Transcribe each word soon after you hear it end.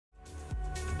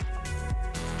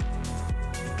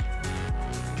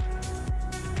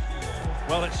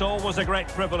Well, it's always a great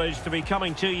privilege to be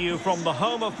coming to you from the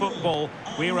home of football.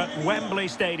 We're at Wembley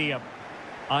Stadium.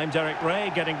 I'm Derek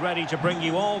Ray, getting ready to bring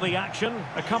you all the action,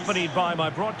 accompanied by my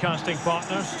broadcasting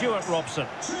partner, Stuart Robson.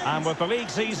 And with the league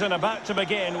season about to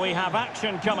begin, we have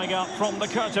action coming up from the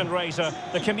curtain raiser,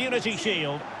 the Community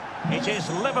Shield. It is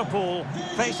Liverpool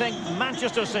facing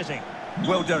Manchester City.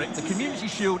 Well, Derek, the Community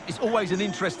Shield is always an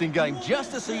interesting game,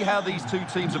 just to see how these two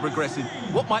teams are progressing.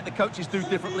 What might the coaches do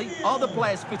differently? Are the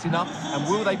players fit enough? And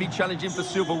will they be challenging for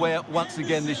silverware once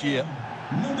again this year?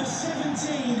 Number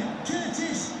 17,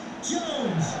 Curtis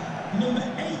Jones. Number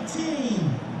 18,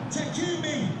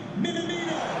 Takumi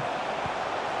Minamino.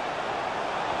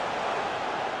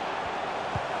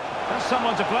 There's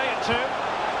someone to play it to.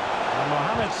 And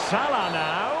Mohamed Salah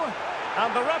now.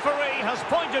 And the referee has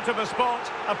pointed to the spot.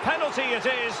 A penalty it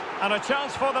is, and a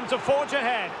chance for them to forge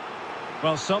ahead.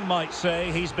 Well, some might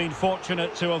say he's been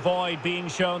fortunate to avoid being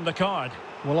shown the card.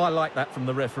 Well, I like that from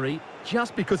the referee.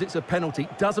 Just because it's a penalty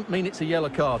doesn't mean it's a yellow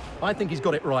card. I think he's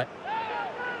got it right.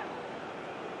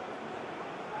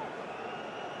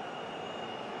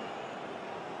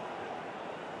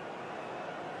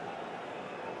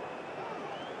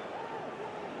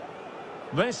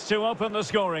 This to open the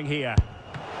scoring here.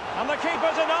 And the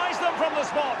keeper denies them from the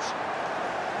spot.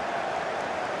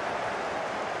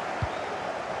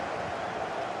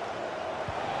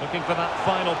 Looking for that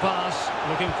final pass,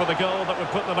 looking for the goal that would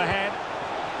put them ahead.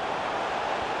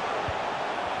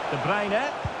 De Bruyne.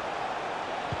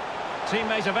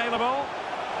 Teammate available.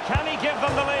 Can he give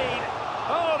them the lead?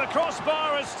 Oh, the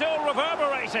crossbar is still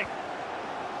reverberating.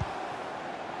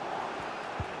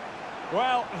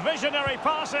 Well, visionary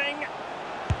passing.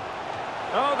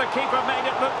 Oh, the keeper made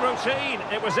it look routine.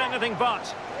 It was anything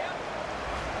but.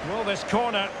 Will this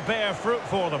corner bear fruit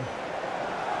for them?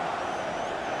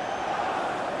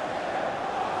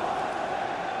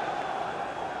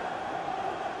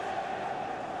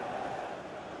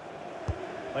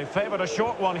 They favoured a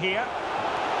short one here.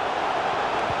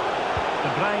 De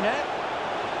Bruyne.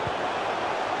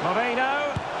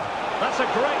 Moreno. That's a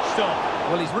great stop.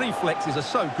 Well, his reflexes are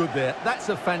so good there. That's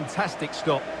a fantastic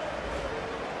stop.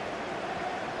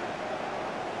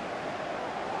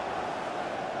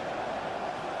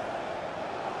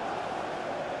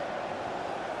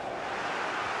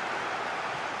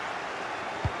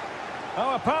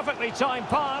 Oh, a perfectly timed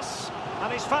pass,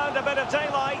 and he's found a bit of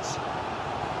daylight.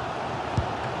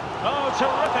 Oh,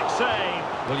 terrific save.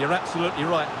 Well, you're absolutely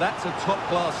right. That's a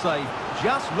top-class save.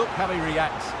 Just look how he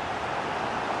reacts.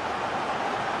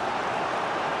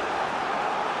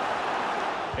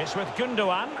 It's with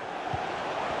Gundogan.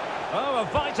 Oh, a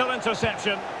vital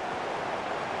interception.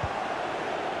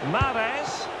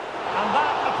 Mahrez. And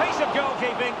that, a piece of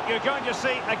goalkeeping you're going to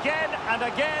see again and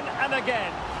again and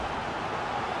again.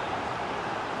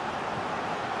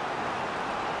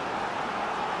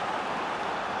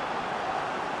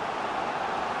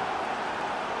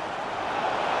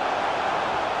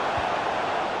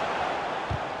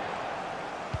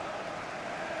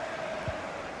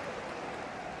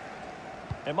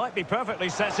 It might be perfectly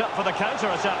set up for the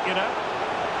counter-attack, you know.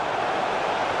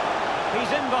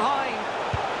 He's in behind.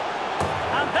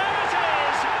 And there it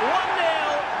is!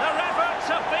 1-0. Their efforts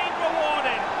have been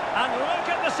rewarded. And look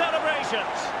at the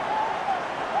celebrations.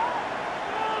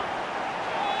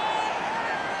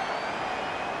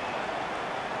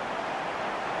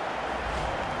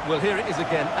 Well, here it is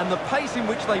again, and the pace in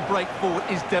which they break forward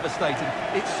is devastating.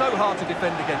 It's so hard to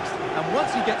defend against, and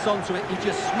once he gets onto it, he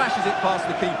just smashes it past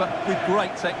the keeper with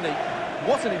great technique.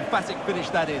 What an emphatic finish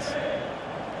that is.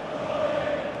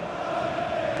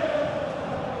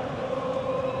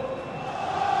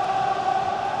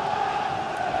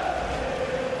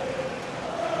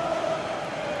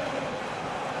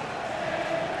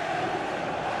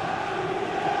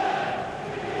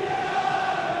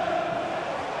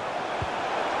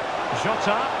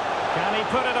 Jota, can he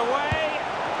put it away?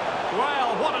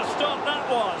 Well, what a stop that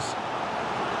was.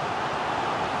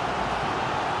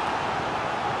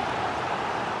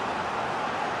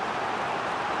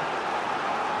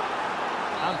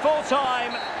 And full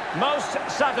time, most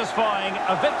satisfying,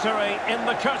 a victory in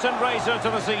the curtain raiser to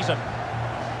the season.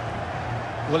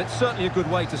 Well, it's certainly a good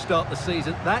way to start the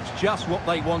season. That's just what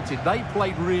they wanted. They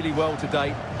played really well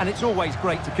today, and it's always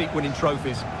great to keep winning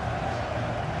trophies.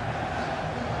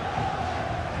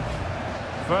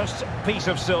 First piece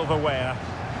of silverware,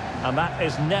 and that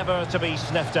is never to be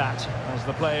sniffed at, as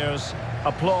the players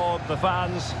applaud the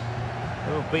fans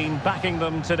who've been backing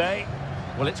them today.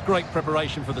 Well, it's great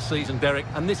preparation for the season, Derek,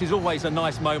 and this is always a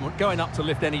nice moment, going up to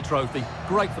lift any trophy.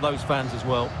 Great for those fans as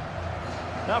well.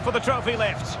 Now for the trophy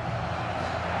lift.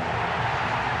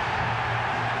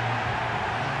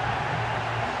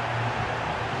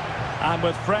 And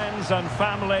with friends and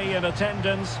family in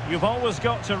attendance, you've always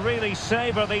got to really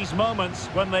savour these moments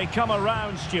when they come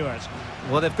around, Stuart.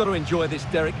 Well, they've got to enjoy this,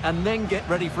 Derek, and then get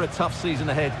ready for a tough season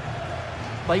ahead.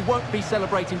 They won't be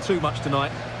celebrating too much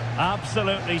tonight.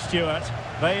 Absolutely, Stuart.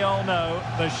 They all know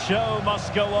the show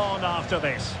must go on after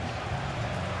this.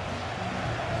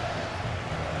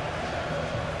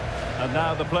 And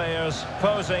now the players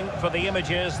posing for the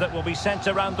images that will be sent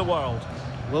around the world.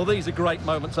 Well, these are great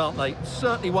moments, aren't they?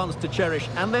 Certainly ones to cherish,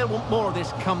 and they'll want more of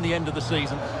this come the end of the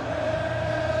season.